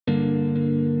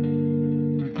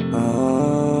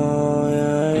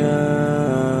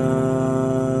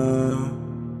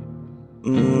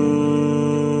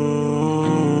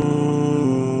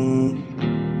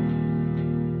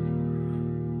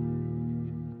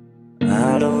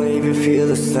even feel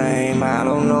the same. I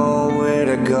don't know where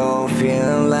to go,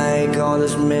 feeling like all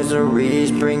this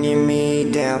misery's bringing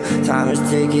me down. Time is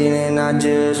ticking and I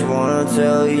just wanna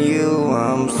tell you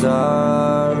I'm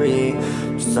sorry,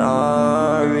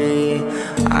 sorry.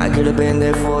 I could've been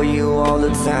there for you all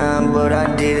the time, but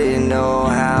I didn't know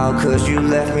how, 'cause you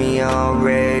left me on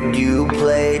red. You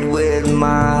played with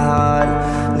my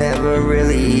heart, never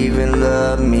really even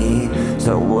loved me.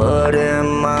 So what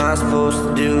am I supposed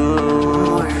to do?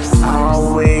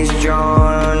 Always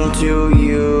drawn to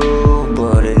you,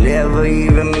 but it never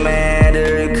even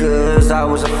mattered, 'cause I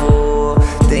was a fool,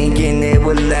 thinking it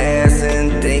would last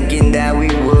and thinking that we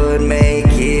would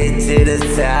make it to the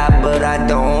top. But I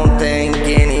don't think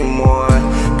anymore,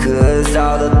 'cause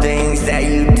all the things that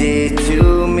you did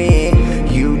to me,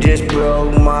 you just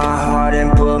broke my heart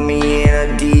and put me in a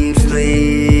deep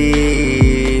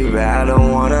sleep. I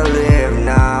don't wanna live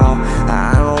now,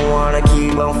 I don't wanna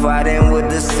keep on fighting with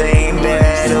the same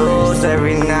battles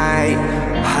every night.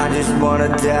 I just wanna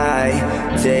die,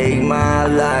 take my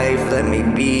life, let me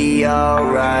be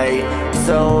alright,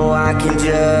 so I can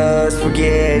just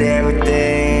forget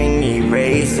everything,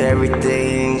 erase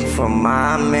everything from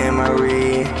my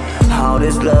memory. All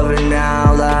this love and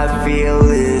all I feel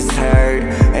is hurt,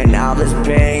 and all this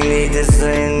pain, it just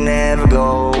ain't never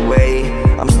go away.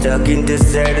 I'm stuck and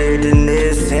deserted in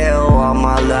this hell all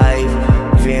my life,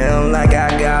 feeling like I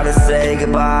gotta say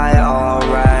goodbye,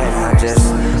 alright. I just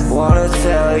wanna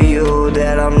tell you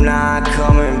that I'm not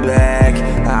coming back.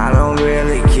 I don't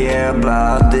really care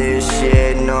about this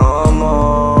shit no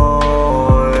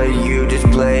more. You just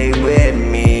played with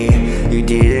me, you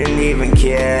didn't even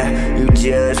care. You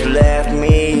just left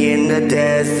me in the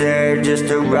desert just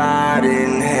to rot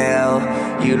in hell.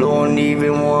 You don't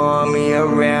even want me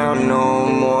around no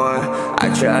more. I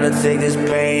try to take this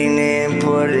pain and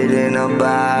put it in a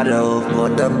bottle,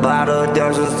 but the bottle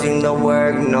doesn't seem to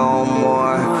work no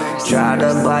more. Try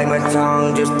to bite my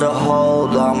tongue just to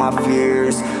hold all my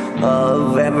fears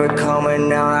of ever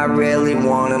coming out. I really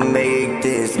wanna make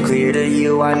this clear to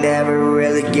you, I never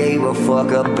really gave a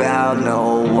fuck about no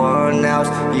one else.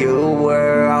 You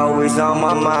were always on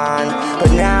my mind,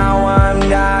 but now I'm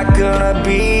not gonna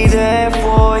be there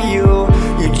for you.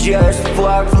 You just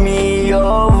fucked me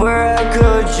over, how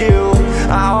could you?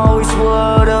 I always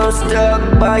would've stuck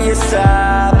by your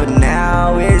side, but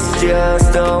now it's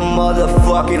just a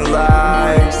motherfucking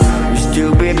lie. You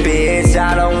stupid bitch,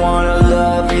 I don't wanna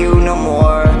love you no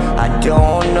more. I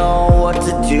don't know what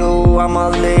to do, I'ma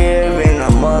live in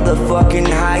a motherfucking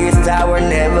highest tower,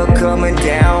 never coming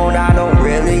down. I don't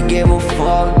really give a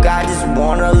fuck, I just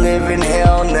wanna live in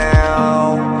hell now.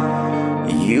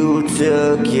 You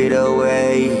took it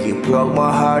away, you broke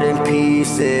my heart in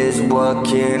pieces, what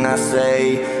can I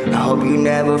say? I hope you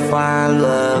never find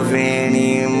love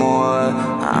anymore,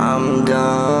 I'm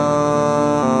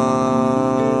done.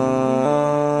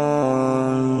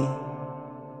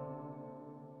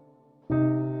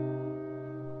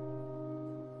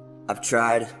 I've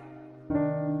tried,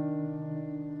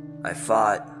 I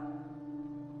fought,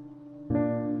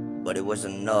 but it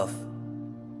wasn't enough.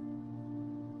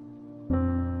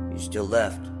 You still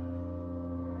left.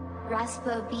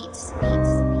 Raspa beats.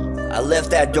 I left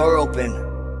that door open,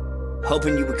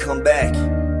 hoping you would come back.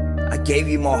 I gave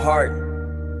you my heart,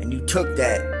 and you took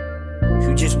that.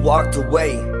 You just walked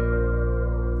away.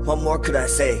 What more could I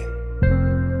say?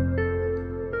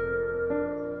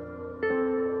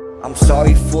 I'm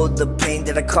sorry for the pain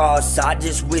that I caused, I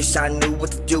just wish I knew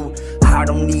what to do. I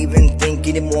don't even think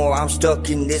anymore, I'm stuck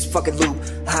in this fucking loop.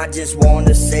 I just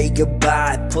wanna say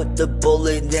goodbye, put the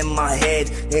bullet in my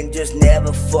head and just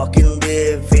never fucking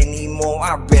live anymore.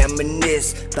 I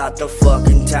reminisce about the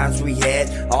fucking times we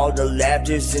had, all the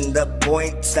laughters and the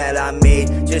points that I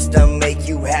made just to make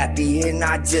you happy. And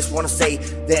I just wanna say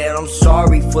that I'm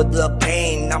sorry for the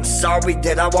pain, I'm sorry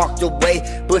that I walked away,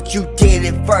 but you did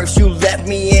it first, you left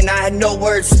me and I had no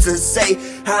words to say.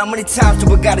 How many times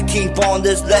do I gotta keep on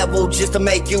this level just to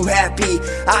make you happy?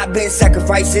 I've been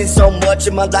sacrificing so much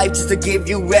in my life just to give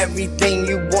you everything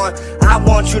you want. I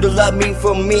want you to love me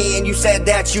for me, and you said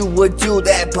that you would do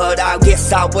that, but I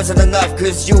guess I wasn't enough,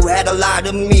 cause you had a lie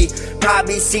to me.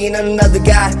 Probably seen another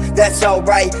guy, that's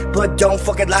alright, but don't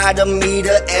fucking lie to me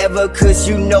to ever, cause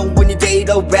you know when you date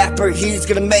a rapper, he's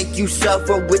gonna make you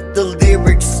suffer with the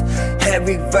lyrics.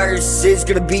 Every verse is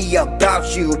gonna be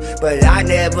about you, but I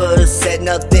never said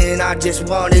nothing, I just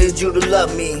wanted you to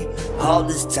love me. All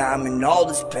this time and all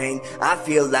this pain, I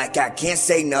feel like I can't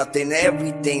say nothing.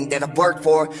 Everything that I worked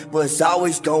for was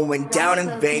always going down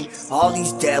in vain. All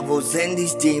these devils and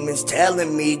these demons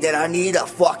telling me that I need to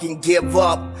fucking give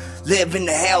up, live in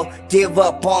the hell, give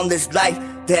up on this life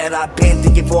that I've been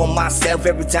thinking for myself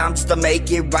every time, just to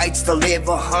make it right, just to live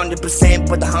 100%.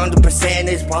 But the 100%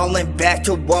 is falling back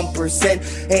to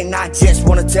 1%. And I just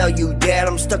wanna tell you that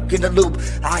I'm stuck in a loop,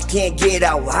 I can't get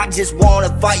out. I just wanna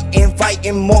fight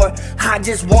and more. I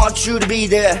just want you to be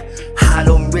there. I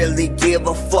don't really give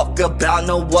a fuck about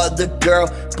no other girl,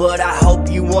 but I hope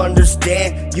you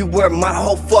understand, you were my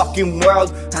whole fucking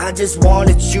world. I just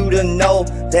wanted you to know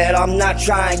that I'm not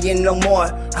trying no more.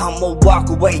 I'ma walk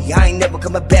away, I ain't never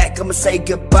coming back, I'ma say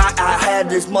goodbye. I had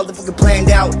this motherfucker planned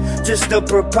out just to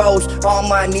propose on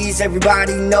my knees.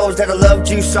 Everybody knows that I loved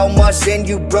you so much, and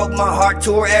you broke my heart,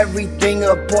 tore everything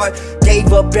apart,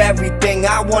 gave up everything.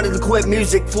 I wanted to quit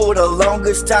music for the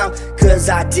longest time, cause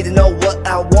I didn't know what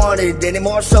I wanted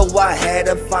anymore, so I had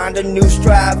to find a new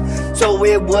strive. So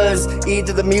it was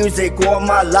either the music or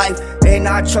my life, and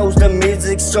I chose the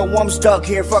music, so I'm stuck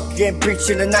here fucking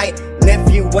preaching tonight. And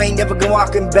if you ain't never gonna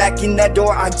walking back in that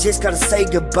door, I just gotta say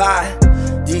goodbye.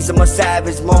 These are my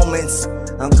savage moments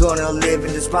I'm gonna live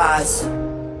and despise.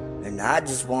 And I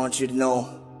just want you to know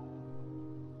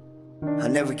I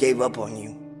never gave up on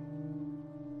you.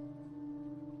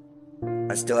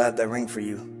 I still have that ring for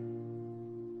you.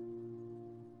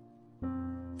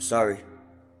 Sorry.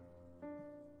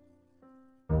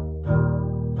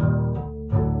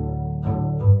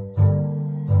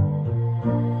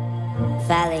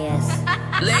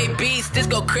 Lay beats, this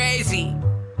go crazy.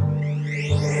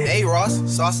 Hey Ross,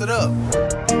 sauce it up.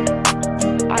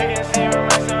 I can see you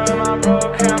messing with my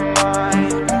broken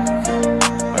mind.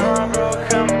 With my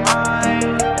broken mind.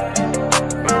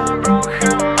 With my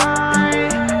broken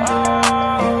mind.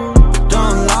 Oh.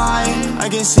 Don't lie, I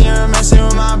can see her messing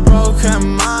with my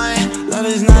broken mind. Love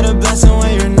is not a blessing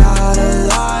when you're not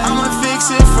alive. I'ma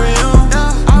fix it for you.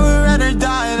 I would rather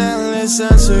die than listen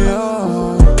to you.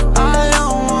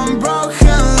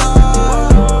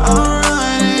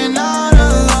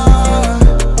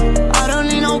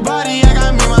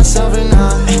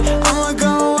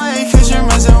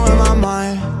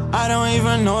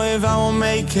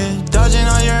 Dodging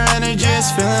all your energy,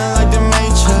 it's feeling like the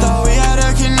Matrix. I thought we had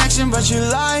a connection, but you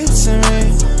lied to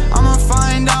me. I'ma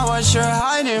find out what you're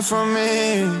hiding from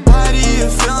me. Why do you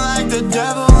feel like the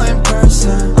devil in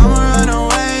person? I'ma run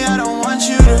away, I don't want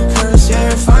you to curse. Yeah,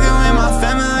 you're fucking with my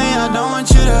family, I don't want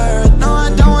you to hurt. No,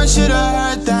 I don't want you to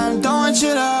hurt them, don't want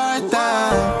you to hurt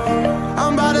them.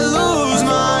 I'm about to lose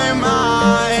my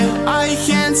mind, I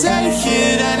can't take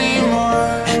it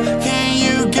anymore. Can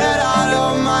you get out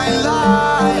of my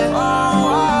life? Oh,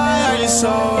 why are you so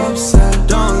upset?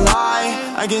 Don't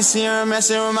lie, I can see her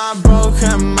messing with my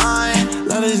broken mind.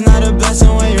 Love is not a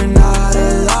blessing when you're not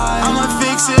alive. I'ma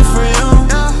fix it for you.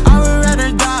 I would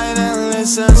rather die than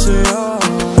listen to you.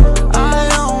 I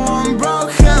don't want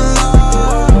broken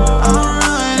love, I'm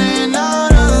running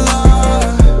out of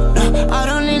love. I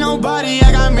don't need nobody,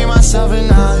 I got me, myself,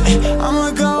 and I.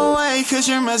 I'ma go away cause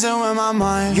you're messing with my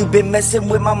mind. You've been messing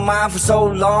with my mind for so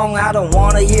long, I don't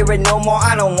wanna hear it no more.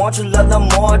 I don't want your love no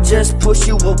more, just push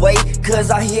you away,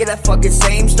 cause I hear that fucking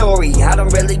same story. I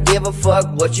don't really give a fuck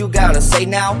what you gotta say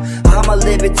now. I'ma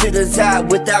live it to the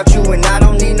top without you, and I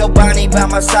don't need nobody by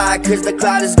my side, cause the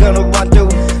cloud is gonna run through.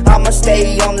 I'ma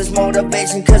stay on this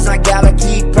motivation, cause I gotta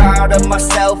keep proud of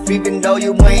myself. Even though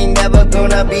you ain't never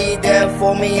gonna be there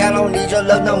for me, I don't need your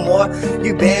love no more.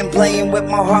 You've been playing with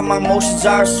my heart, my emotions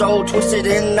are so twisted,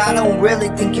 and I don't really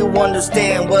think you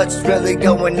understand what's really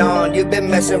going on. You've been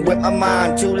messing with my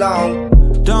mind too long.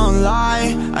 Don't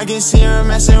lie, I can see her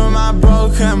messing with my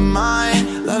broken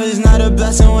mind. Love is not a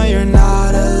blessing when you're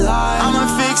not alive. I'ma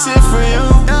fix it for you.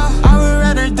 I would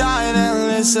rather die than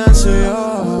listen to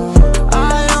you.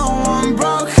 I don't want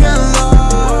broken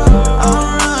love,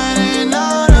 I'm running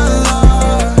out of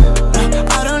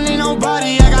love. I don't need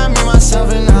nobody, I got me,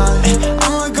 myself, and I.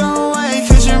 I'ma go away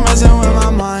cause you're messing with my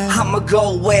mind. I'ma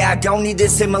go away, I don't need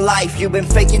this in my life. You've been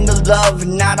faking the love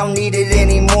and I don't need it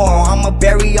anymore. I'ma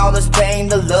bury all this pain,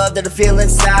 the love that I feel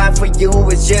inside for you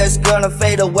is just gonna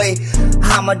fade away.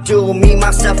 I'ma do me,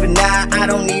 myself, and I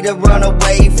don't need to run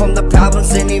away from the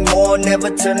problems anymore. Never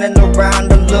turning around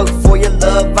to look for your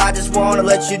love, I just wanna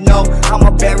let you know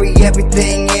I'ma bury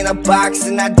everything in a box,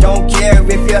 and I don't care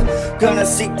if you're gonna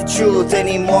seek the truth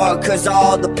anymore. Cause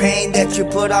all the pain that you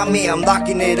put on me, I'm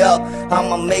locking it up.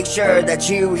 I'ma make sure that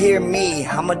you hear me,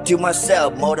 I'ma do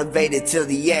myself, motivated till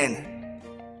the end.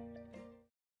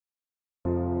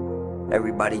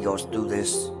 Everybody goes through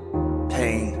this.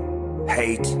 Pain,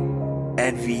 hate,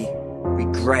 envy,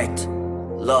 regret,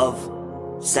 love,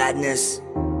 sadness,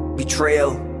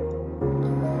 betrayal.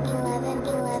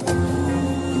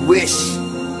 You wish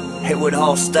it would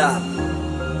all stop.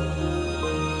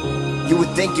 You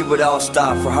would think it would all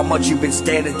stop for how much you've been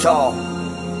standing tall.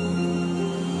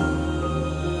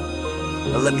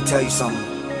 But let me tell you something.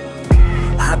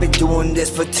 I've been doing this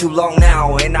for too long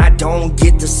now, and I don't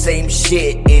get the same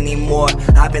shit anymore.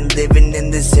 I've been living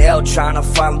in this hell trying to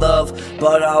find love,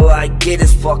 but all I get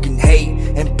is fucking hate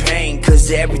and pain. Cause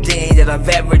everything that I've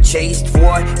ever chased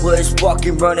for was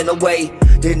fucking running away.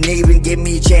 Didn't even give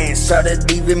me a chance, started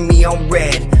leaving me on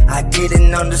red. I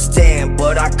didn't understand,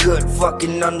 but I could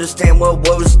fucking understand what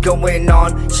was going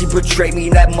on. She betrayed me,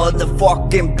 that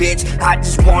motherfucking bitch. I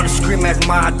just wanna scream at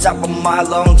my top of my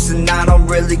lungs, and I don't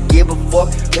really give a fuck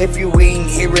if you ain't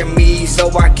hearing me. So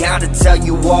I gotta tell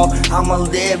you all, I'ma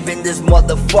live in this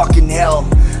motherfucking hell.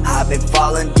 I've been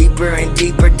falling deeper and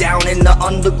deeper down in the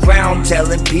underground,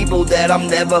 telling people that I'm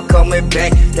never coming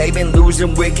back. They've been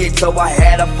losing wicked, so I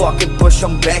had to fucking push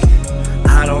them back.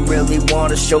 I don't really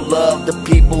wanna show love to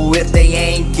people if they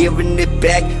ain't giving it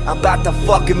back. I'm about to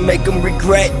fucking make them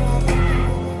regret.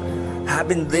 I've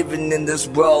been living in this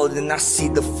world and I see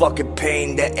the fucking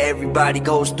pain that everybody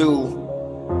goes through.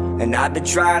 And I've been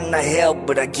trying to help,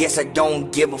 but I guess I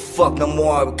don't give a fuck no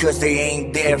more, because they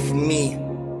ain't there for me.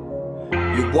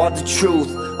 You want the truth?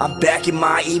 I'm back in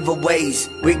my evil ways.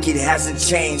 Wicked hasn't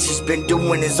changed, he's been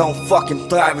doing his own fucking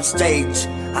thriving stage.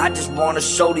 I just wanna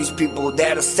show these people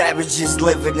that a savage is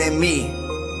living in me.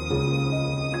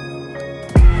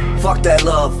 Fuck that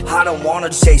love, I don't wanna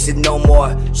chase it no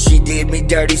more. She did me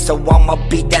dirty, so I'ma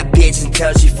beat that bitch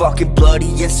until she fucking bloody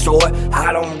and sore.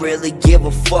 I don't really give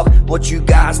a fuck what you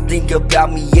guys think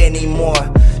about me anymore.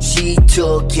 She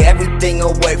took everything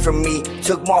away from me,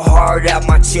 took my heart out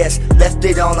my chest, left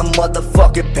it on the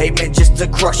motherfucking pavement just to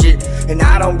crush it. And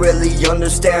I don't really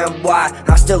understand why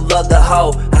I still love the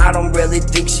hoe. I don't really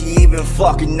think she even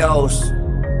fucking knows.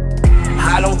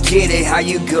 I don't get it, how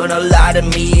you gonna lie to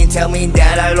me and tell me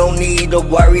that I don't need to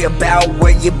worry about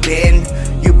where you been.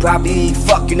 You probably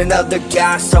fucking another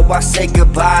guy, so I say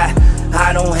goodbye.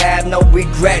 I don't have no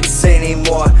regrets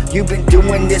anymore. You've been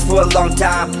doing this for a long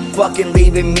time, fucking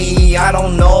leaving me. I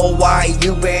don't know why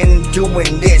you've been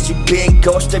doing this. You've been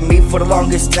ghosting me for the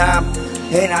longest time,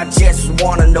 and I just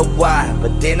wanna know why.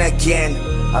 But then again,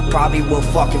 I probably will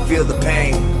fucking feel the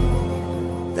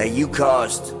pain that you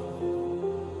caused.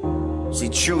 See,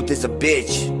 truth is a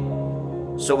bitch,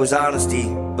 so is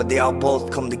honesty, but they all both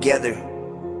come together.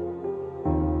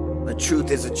 The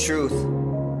truth is a truth,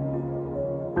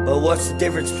 but what's the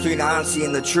difference between honesty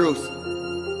and the truth?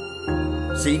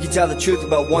 So you can tell the truth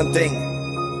about one thing.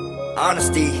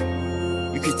 Honesty,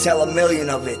 you can tell a million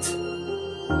of it.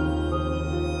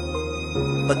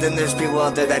 But then there's people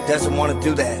out there that doesn't want to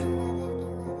do that,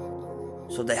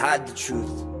 so they hide the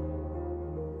truth,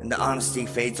 and the honesty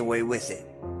fades away with it.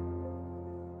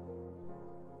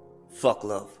 Fuck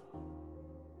love.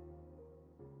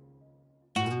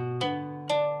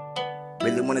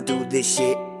 Really wanna do this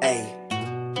shit, ayy.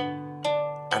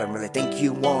 I don't really think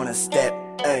you wanna step,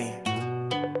 ayy.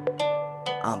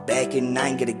 I'm back and I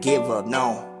ain't gonna give up,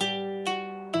 no.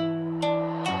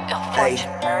 Ayy.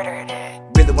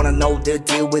 Really wanna know the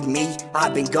deal with me?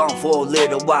 I've been gone for a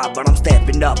little while, but I'm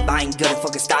stepping up. I ain't gonna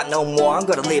fucking stop no more. I'm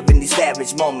gonna live in these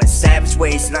savage moments, savage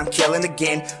ways, and I'm killing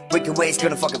again. Wicked ways,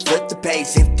 gonna fucking flip the page.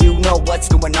 If you know what's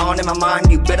going on in my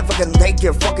mind, you better fucking take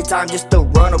your fucking time just to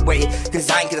run away, cause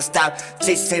I ain't gonna stop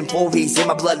chasing for he's in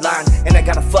my bloodline. And I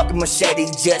got a fucking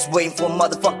machete just waiting for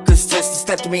motherfuckers just to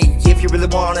step to me. If you really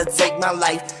wanna take my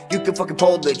life, you can fucking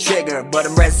pull the trigger, but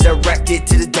I'm resurrected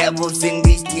to the devils and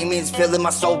these demons filling my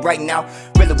soul right now.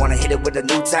 Really wanna hit it with a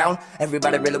new town.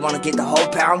 Everybody really wanna get the whole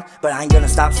pound, but I ain't gonna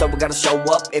stop, so we gotta show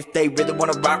up. If they really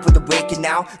wanna rock with the wicked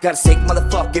now, gotta take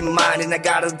motherfucking mind, and I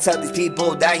gotta tell these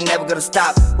people that I ain't never gonna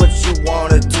stop. What you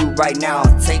wanna do right now?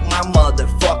 Take my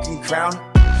motherfucking crown.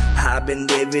 I've been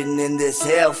living in this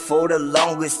hell for the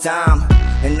longest time,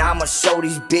 and I'ma show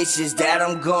these bitches that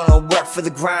I'm gonna work for the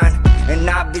grind. And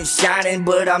I've been shining,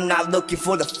 but I'm not looking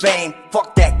for the fame.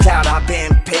 Fuck that cloud, I've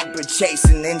been paper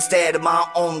chasing instead of my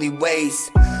only ways.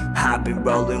 I've been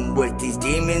rolling with these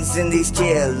demons and these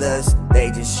killers. They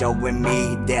just showing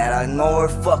me that I'm more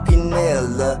fucking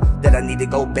iller, that I need to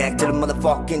go back to the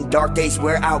motherfucking dark days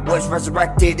where I was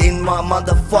resurrected in my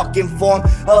motherfucking form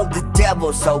of the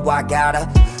devil. So I gotta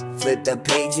flip the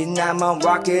page and I'ma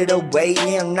rock it away.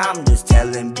 And I'm just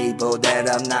telling people that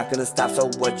I'm not gonna stop,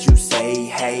 so what you say?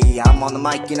 Hey, I'm on the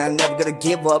mic and I'm never gonna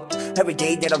give up. Every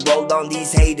day that I roll on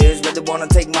these haters, really wanna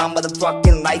take my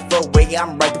motherfucking life away.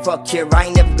 I'm right the fuck here, I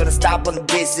ain't never gonna stop on the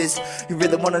business. You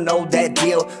really wanna know that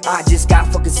deal? I just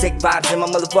got fucking sick vibes in my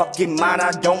motherfucking mind. I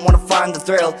don't wanna find the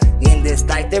thrill in this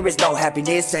life, there is no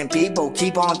happiness. And people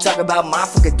keep on talking about my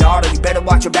fucking daughter. You better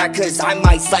watch your back, cause I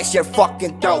might slice your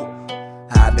fucking throat.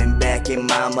 I've been back back in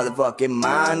my motherfucking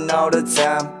mind all the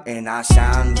time. And I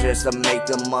shine just to make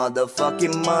the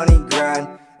motherfucking money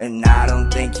grind. And I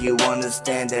don't think you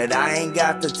understand that I ain't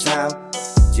got the time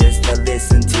just to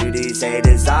listen to these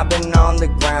haters. I've been on the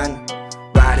grind,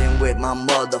 riding with my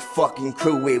motherfucking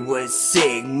crew. It was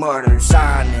sick, murder,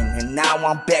 shining. And now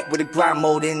I'm back with a grind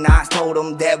mode. And I told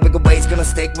them that wiggle ways gonna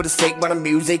stick with a stick, but the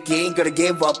music ain't gonna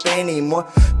give up anymore.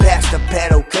 Pass the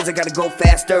pedal, cause I gotta go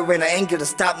faster, and I ain't gonna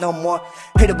stop no more.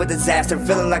 Hit it with disaster,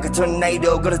 feeling like a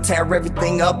tornado, gonna tear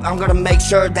everything up. I'm gonna make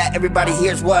sure that everybody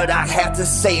hears what I have to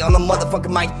say on the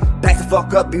motherfucking mic. Back the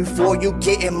fuck up before you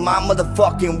get in my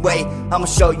motherfucking way. I'ma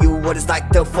show you what it's like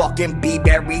to fucking be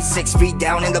buried 6 feet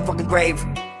down in the fucking grave.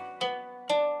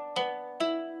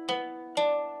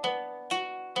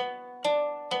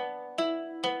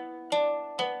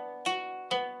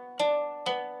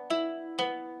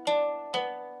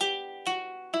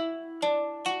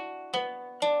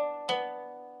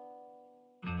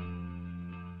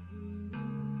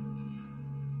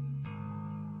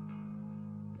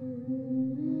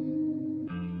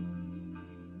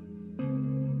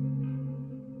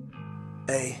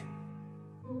 Hey,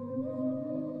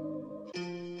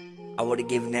 I would've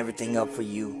given everything up for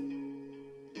you.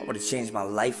 I would've changed my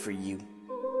life for you.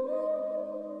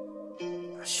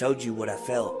 I showed you what I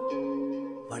felt,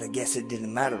 but I guess it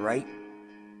didn't matter, right?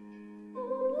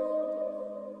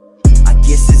 I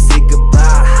guess it's it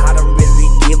goodbye. I don't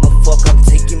really give a fuck. I'm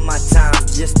taking my time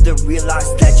just to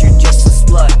realize that you're just a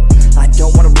slut. I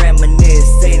don't wanna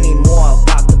reminisce anymore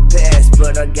about the past,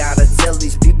 but I gotta tell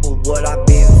these people what I've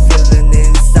been feeling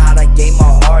inside. I gave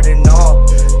my heart and all,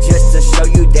 just to show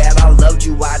you that I loved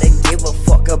you. I didn't give a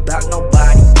fuck about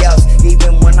nobody else,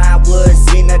 even when I was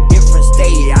in a different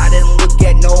state. I didn't look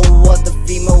at no other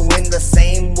female in the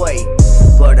same way.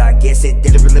 But I guess it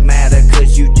didn't really matter,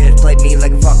 cause you just played me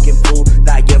like a fucking fool.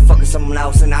 Now you're fucking someone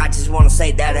else, and I just wanna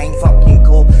say that ain't fucking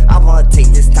cool. I wanna take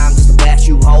this time just to bash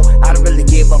you, ho. I don't really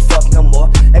give a fuck no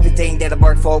more. Everything that I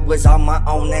worked for was on my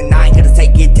own, and I ain't gonna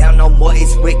take it down no more.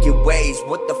 It's wicked ways.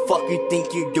 What the fuck you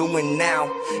think you doing now?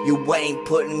 You ain't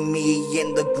putting me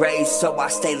in the grave, so I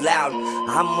stay loud.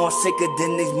 I'm more sicker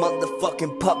than these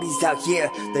motherfucking puppies out here.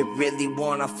 They really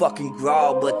wanna fucking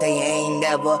growl, but they ain't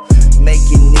never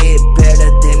making it better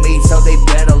than me, so they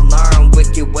better learn.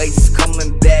 Wicked ways is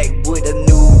coming back with a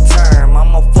new term.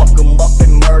 I'ma fuck them up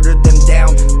and murder them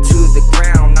down to the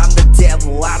ground. I'm the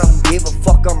devil, I don't give a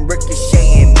fuck, I'm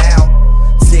ricocheting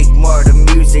now. Sick murder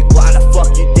music, why the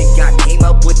fuck you think I came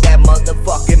up with that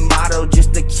motherfucking motto?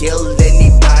 Just to kill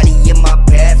anybody in my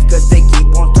path, cause they keep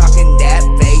on talking that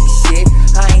fake shit.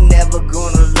 I ain't never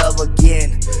gonna love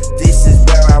again, this is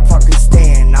where I fucking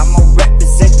stand. I'ma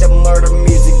represent the murder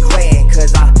music clan,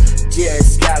 cause I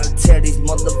just gotta tear these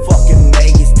motherfucking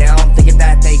maggots down. Thinking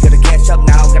that they gonna catch up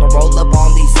now, gotta roll up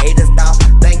on these haters now.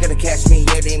 They ain't gonna catch me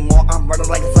anymore, I'm running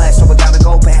like a flash, so I gotta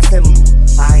go past them.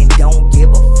 I don't give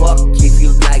a fuck if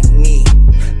you like me,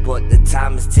 but the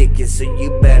time is ticking, so you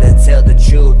better tell the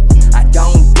truth. I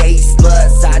don't date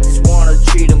sluts, I just wanna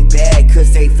treat them bad,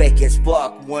 cause they fake as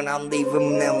fuck when I'm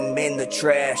leaving them in the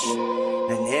trash.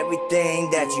 And everything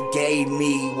that you gave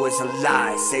me was a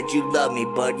lie. Said you love me,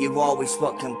 but you always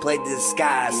fucking played the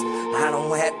disguise. I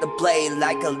don't have to play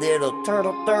like a little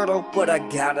turtle, but I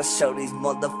gotta show these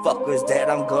motherfuckers that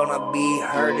I'm gonna be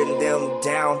hurting them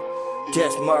down.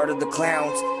 Just murder the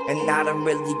clowns, and I don't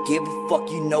really give a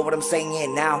fuck, you know what I'm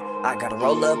saying now. I gotta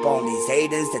roll up on these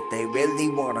haters that they really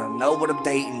wanna know what I'm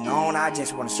dating on. I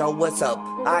just wanna show what's up,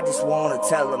 I just wanna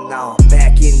tell them now.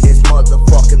 Back in this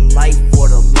motherfucking life for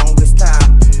the longest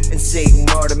time, and sick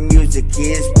murder music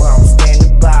is where I'm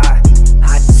standing by.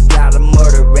 I just gotta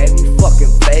murder every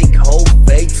fucking fake hoe,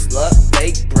 fake slut,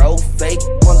 fake bro, fake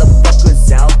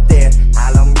motherfuckers out there.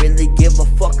 I don't really give a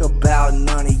fuck about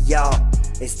none of y'all.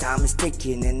 This time is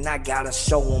ticking and I gotta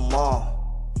show them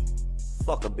all.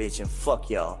 Fuck a bitch and fuck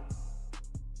y'all.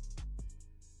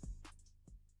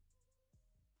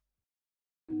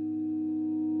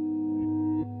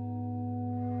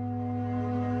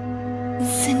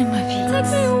 Cinema Beats. Take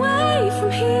me away from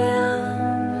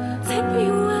here. Take me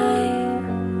away.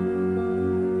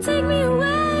 Take me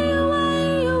away,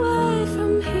 away, away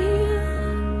from here.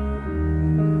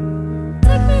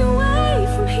 Take me away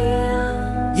from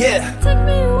here. Yeah. Take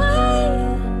me away.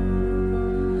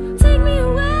 Take me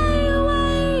away,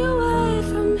 away, away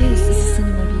from here. This is a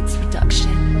Cinema Beats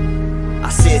production. I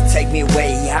said take me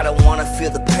away, I don't wanna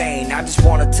feel the pain. I just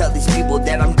wanna tell these people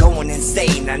that I'm going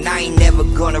insane. I And I ain't never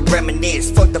gonna reminisce,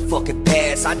 fuck the fucking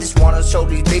past. I just wanna show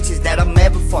these bitches that I'm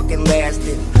ever fucking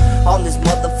lasting. On this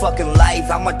motherfucking life,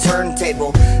 I'm a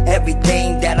turntable.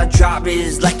 Everything that I drop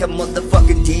is like a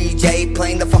motherfucking DJ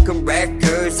playing the fucking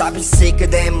records. I've been sicker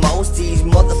than most these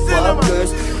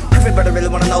motherfuckers. Everybody really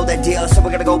wanna know that deal, so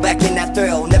we're gonna go back in that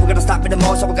thrill. Never gonna stop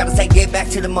anymore, so we gotta say get back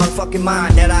to the motherfucking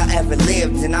mind that I ever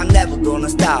lived. And I'm never gonna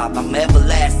stop, I'm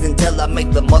everlasting till I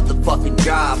make the motherfucking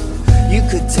drop. You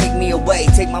could take me away,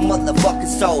 take my motherfucking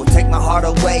soul, take my heart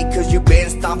away, cause you've been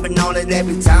stomping on it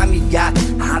every time you got.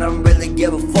 I don't really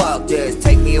give a fuck, just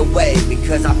take me away,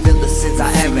 because I feel the sins I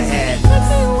ever had. Take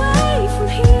me away from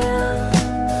here.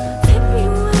 Take me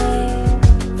away.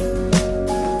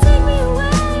 Take me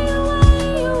away, away,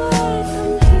 away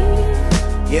from here.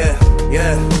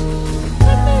 Yeah.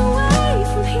 Take me away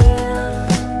from here.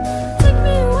 Take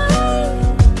me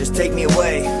away. Just take me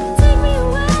away. Take me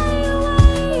away,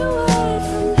 away, away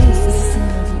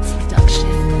from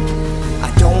here. I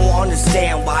don't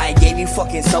understand why I gave you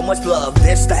fucking so much love,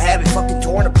 this to have it fucking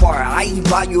torn apart. I even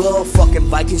bought you a fucking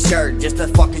Viking shirt just to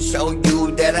fucking show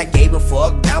you that I gave a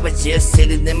fuck. Now it's just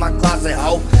sitting in my closet,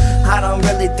 ho. I don't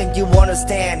really think you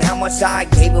understand how much I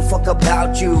gave a fuck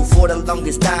about you for the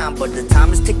longest time. But the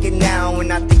time is ticking now,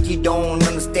 and I think you don't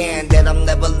understand that I'm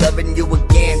never loving you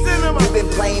again. You've been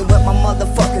playing with my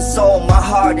motherfucking soul, my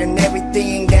heart, and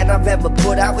everything that I've ever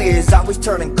put out is always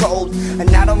turning cold.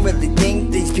 And I don't really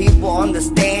think these people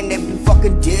understand every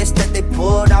fucking diss that they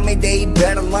put on me. They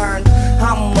better learn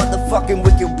I'm motherfucking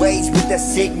wicked ways with that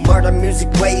sick murder music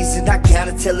ways, and I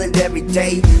gotta tell it every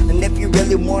day. And if you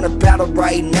really want a battle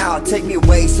right now, take me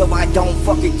away so I don't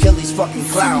fucking kill these fucking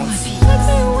clowns. Take me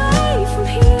away from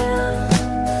here.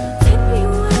 Take me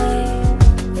away.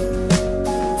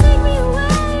 Take me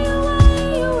away,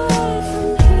 away, away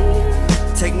from here.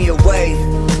 Take me away.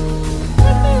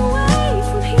 Take me away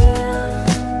from here.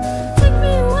 Take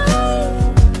me away.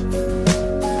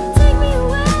 Take me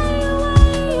away,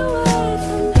 away, away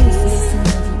from here.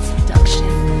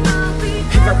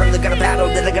 If I really got a battle,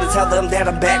 then I gotta tell them that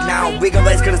I'm back now.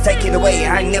 Rigorous gonna take it away,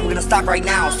 I ain't never gonna stop right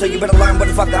now. So you better learn what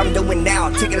the fuck I'm doing now.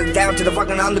 Taking it down to the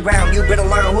fucking underground. You better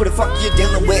learn who the fuck you're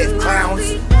dealing with, clowns.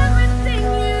 Everything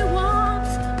you want,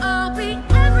 I'll be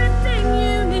everything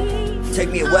you need. Take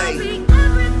me away. I'll be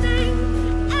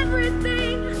everything,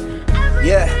 everything, everything.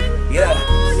 Yeah.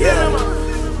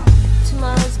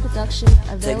 Tomorrow's production Take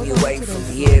available me away today. from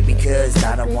here, because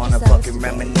I don't wanna fucking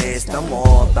reminisce no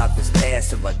more about this past.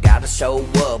 So I gotta show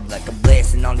up like a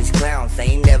blessing on these clowns. They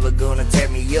ain't never gonna tear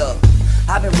me up.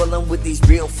 I've been rolling with these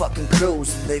real fucking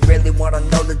crews. They really wanna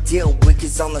know the deal,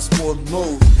 Wicked's on the smooth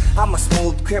move. I'm a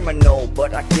smooth criminal,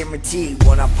 but I guarantee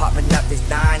when I'm popping out these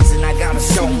nines, and I gotta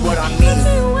show 'em what I Take me mean.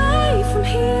 away from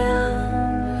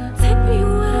here. Take me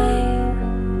away.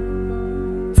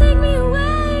 Take me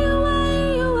away,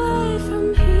 away, away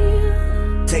from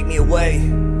here. Take me away.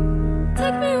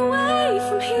 Take me away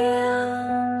from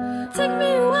here. Take me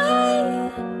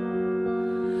away.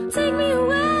 Take me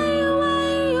away,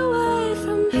 away, away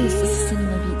from here.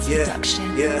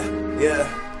 Yeah.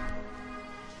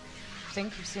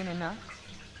 Think you've seen enough?